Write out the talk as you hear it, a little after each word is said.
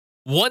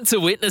Want to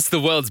witness the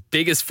world's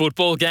biggest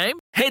football game?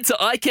 Head to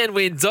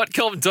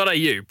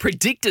iCanWin.com.au,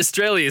 predict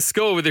Australia's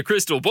score with a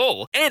crystal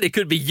ball, and it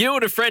could be you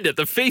and a friend at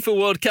the FIFA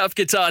World Cup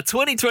Qatar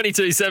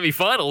 2022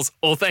 semi-finals,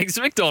 all thanks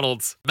to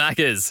McDonald's.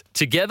 Maccas,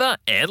 together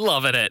and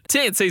loving it.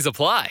 TNCs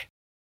apply.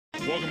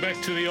 Welcome back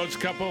to the Odds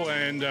Couple,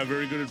 and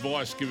very good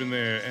advice given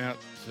there out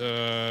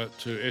to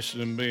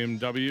Essendon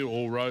BMW.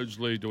 All roads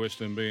lead to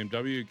Essendon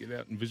BMW. Get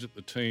out and visit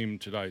the team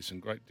today. Some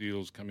great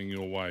deals coming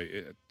your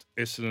way at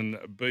Essendon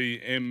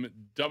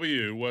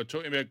BMW. We're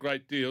talking about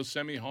great deals.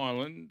 Sammy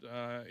Hyland,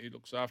 he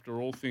looks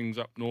after all things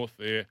up north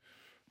there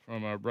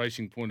from a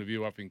racing point of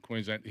view up in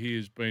Queensland. He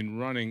has been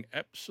running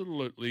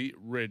absolutely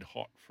red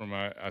hot from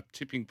a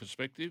tipping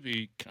perspective.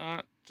 He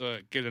can't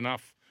get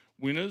enough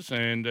winners,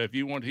 and if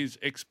you want his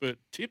expert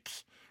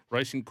tips,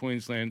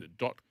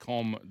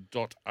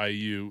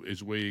 racingqueensland.com.au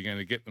is where you're going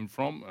to get them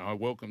from. I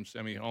welcome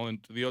Sammy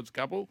Hyland to the Odds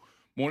Couple.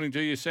 Morning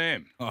to you,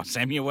 Sam. Oh,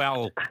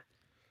 Samuel.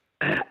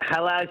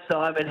 Hello,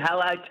 Simon.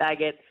 Hello,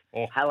 Taggart.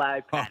 Oh.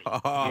 Hello, Paddy.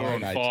 You're on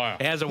fire.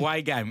 How's a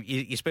away game?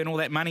 You spent all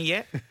that money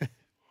yet?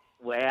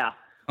 Wow.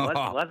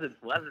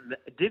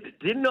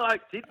 Didn't I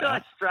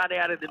strut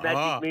out of the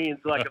Magic Millions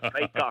like a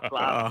peacock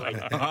last week?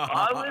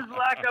 I was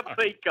like a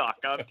peacock,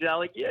 I'm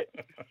telling you.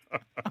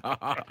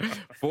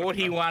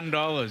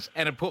 $41.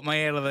 And it put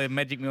me out of the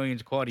Magic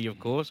Millions quaddy, of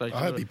course. I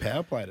hope he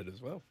power played it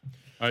as well.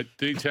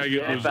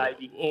 D-Taggart was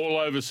all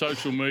over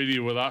social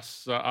media with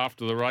us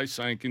after the race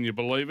saying, can you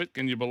believe it?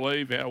 Can you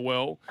believe how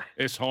well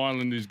S.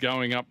 Hyland is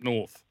going up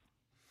north?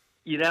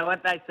 You know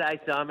what they say,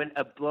 Simon?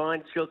 A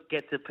blind chook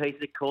gets a piece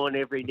of corn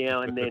every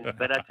now and then.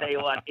 But I tell you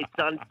what, it's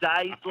on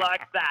days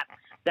like that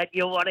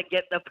you want to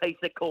get the piece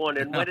of corn.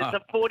 And when it's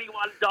a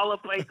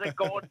 $41 piece of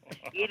corn,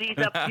 it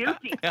is a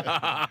beauty.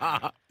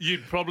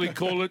 You'd probably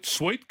call it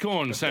sweet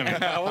corn, Sammy.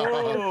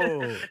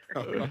 Oh.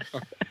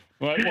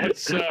 Right, I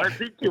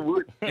think you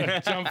would.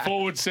 Jump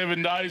forward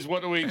 7 days.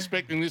 What are we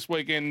expecting this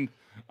weekend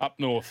up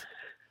north?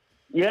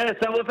 Yeah,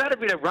 so we've had a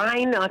bit of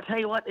rain. I tell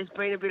you what, there's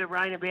been a bit of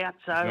rain about.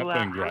 So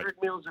 100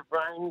 mils of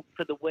rain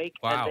for the week,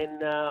 wow.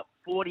 And then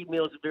 40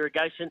 mils of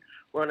irrigation.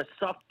 We're on a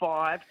soft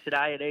 5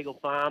 today at Eagle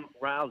Farm.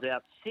 Rails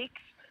out 6.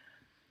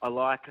 I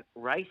like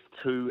race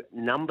 2,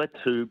 number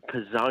 2,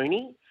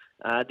 Pizzoni.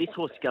 This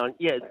horse going,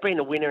 it's been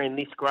a winner in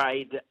this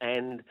grade,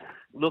 and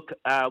look,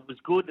 was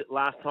good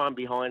last time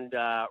behind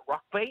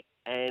Rockbeat,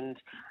 and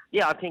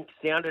I think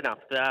sound enough.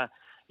 2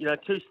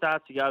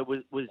 starts ago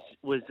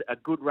was a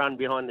good run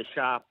behind the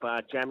sharp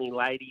Jammy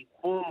Lady.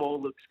 Form all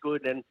looks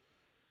good, and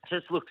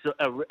just looks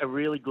a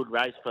really good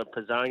race for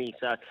Pizzoni.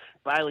 So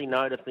Bailey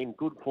Notiff in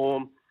good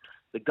form.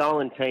 The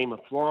Golan team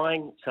are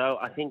flying, so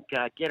I think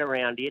get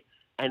around it,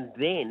 and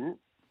then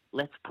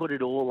let's put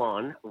it all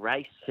on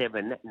race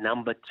 7,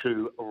 number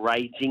 2,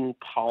 Raging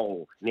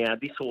Pole. Now,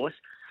 this horse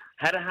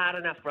had a hard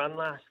enough run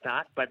last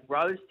start, but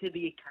rose to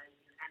the occasion,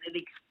 and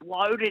it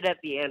exploded at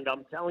the end.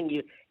 I'm telling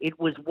you, it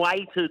was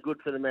way too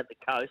good for them at the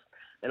coast,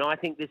 and I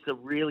think this is a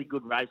really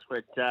good race for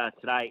it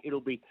today.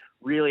 It'll be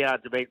really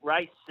hard to beat.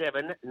 Race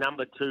 7,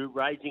 number 2,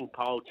 Raging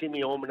Pole,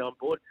 Jimmy Orman on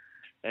board,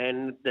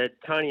 and the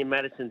Tony and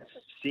Madison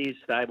Sears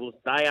stables,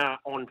 they are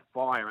on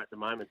fire at the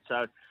moment,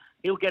 so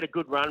he'll get a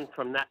good run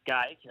from that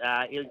gate.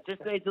 He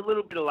just needs a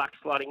little bit of luck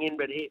sliding in,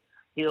 but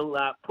he'll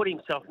put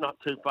himself not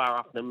too far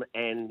off them,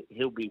 and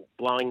he'll be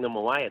blowing them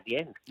away at the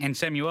end. And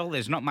Samuel,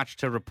 there's not much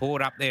to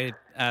report up there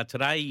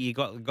today. You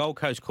got the Gold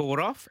Coast called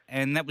off,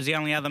 and that was the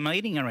only other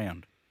meeting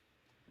around.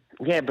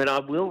 Yeah, but I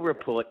will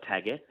report,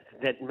 Taggart,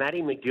 that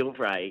Matty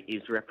McGilvray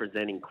is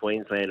representing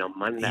Queensland on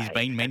Monday. He's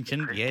been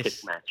mentioned,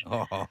 yes. Match.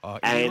 You're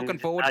looking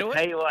forward to it?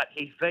 I tell you what,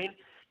 he's been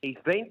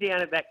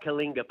down at that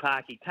Kalinga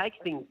Park. He takes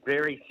things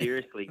very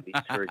seriously,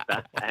 this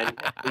trooper. And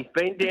he's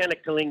been down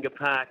at Kalinga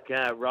Park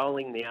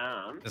rolling the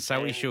arms.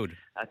 So he should.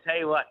 I tell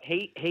you what,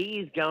 he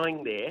is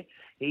going there.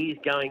 He is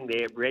going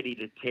there ready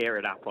to tear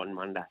it up on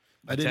Monday.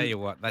 I tell you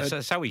what,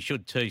 so he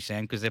should too,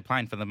 Sam, because they're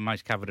playing for the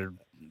most coveted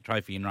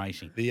trophy in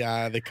racing.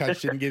 The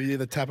coach didn't give you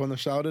the tap on the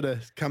shoulder to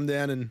come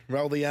down and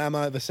roll the arm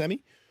over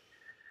Sammy?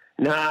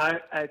 No,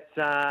 it's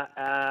no.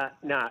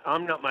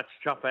 I'm not much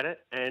chop at it,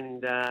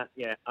 and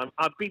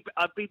I'd be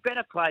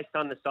better placed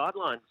on the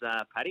sidelines,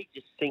 Paddy,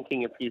 just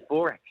sinking a few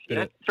forex,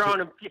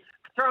 throwing a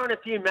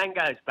few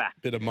mangoes back.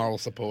 Bit of moral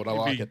support, I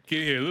like it.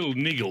 Yeah, a little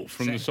niggle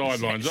from the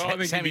sidelines. I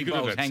think Sammy he'd be good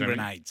bowls at that, hand Sammy.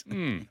 grenades.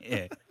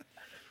 Yeah.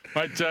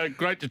 Mate,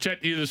 great to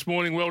chat to you this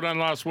morning. Well done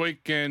last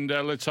week, and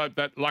let's hope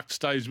that luck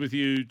stays with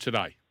you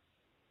today.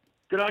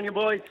 Good on you,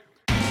 boys.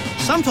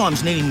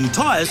 Sometimes needing new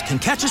tyres can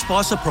catch us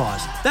by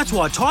surprise. That's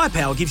why Tyre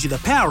Power gives you the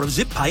power of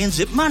Zip Pay and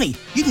Zip Money.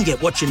 You can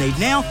get what you need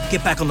now,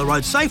 get back on the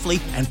road safely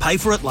and pay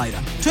for it later.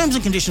 Terms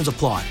and conditions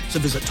apply. So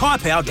visit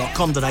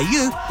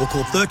tyrepower.com.au or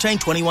call 13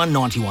 21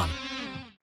 91.